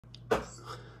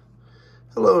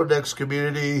Hello, NeXT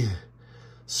community.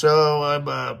 So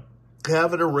I'm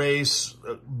having a race.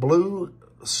 Blue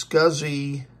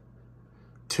SCSI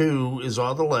 2 is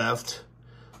on the left.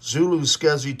 ZULU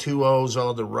SCSI 2.0 is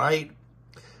on the right.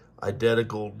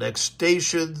 Identical NeXT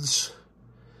stations.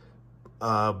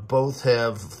 Both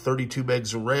have 32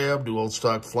 megs of RAM, new old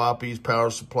stock floppies, power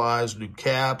supplies, new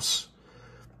caps.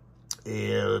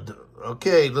 And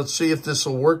okay, let's see if this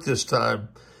will work this time.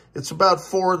 It's about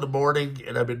 4 in the morning,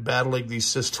 and I've been battling these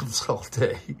systems all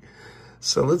day.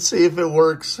 So let's see if it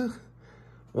works.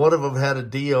 One of them had a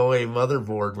DOA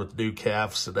motherboard with new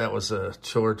caps, and that was a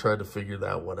chore trying to figure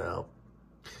that one out.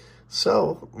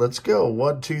 So let's go.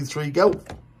 1, 2, 3, go.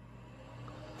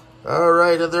 All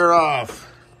right, and they're off.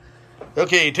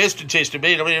 Okay, testing.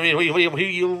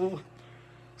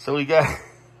 So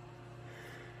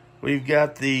we've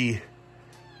got the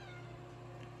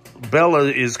Bella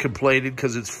is complaining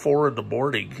because it's 4 in the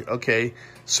morning. Okay,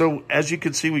 so as you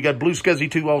can see, we got Blue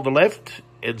SCSI 2 on the left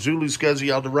and ZULU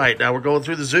SCSI on the right. Now we're going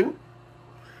through the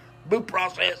boot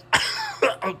process.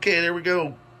 Okay, there we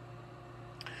go.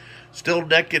 Still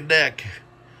neck and neck.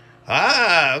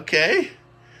 Okay.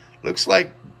 Looks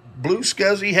like Blue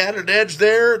SCSI had an edge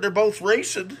there. They're both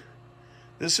racing.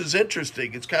 This is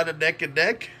interesting. It's kind of neck and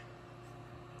neck.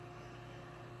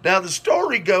 Now the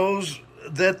story goes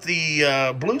that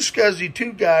the Blue SCSI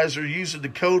 2 guys are using the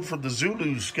code from the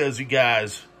ZULU SCSI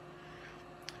guys.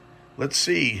 Let's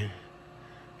see.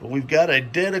 Well, we've got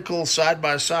identical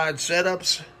side-by-side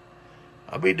setups.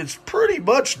 I mean, it's pretty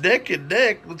much neck and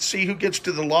neck. Let's see who gets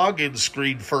to the login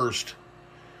screen first.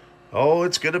 Oh,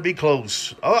 it's going to be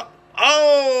close. Oh,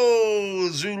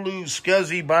 ZULU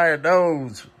SCSI by a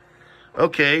nose.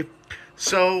 Okay,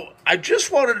 so I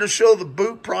just wanted to show the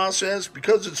boot process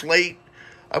because it's late.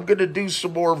 I'm going to do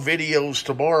some more videos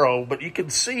tomorrow, but you can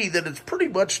see that it's pretty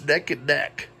much neck and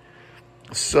neck.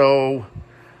 So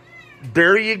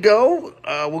there you go.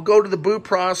 We'll go to the boot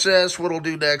process. What I'll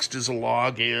do next is a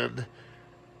login.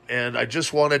 And I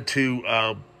just wanted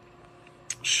to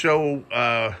show,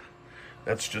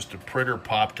 that's just a printer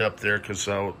popped up there because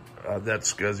that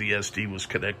SCSI SD was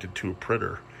connected to a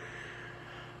printer.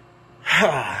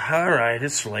 All right,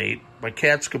 it's late. My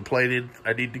cat's complaining.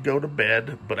 I need to go to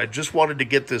bed, but I just wanted to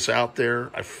get this out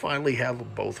there. I finally have them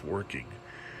both working.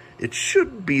 It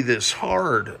shouldn't be this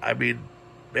hard. I mean,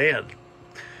 man.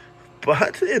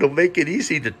 But it'll make it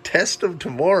easy to test them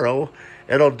tomorrow,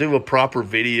 and I'll do a proper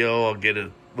video. I'll get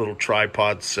a little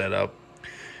tripod set up.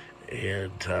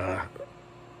 And,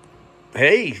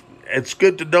 hey, it's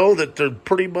good to know that they're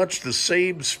pretty much the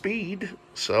same speed.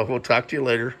 So we'll talk to you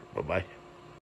later. Bye-bye.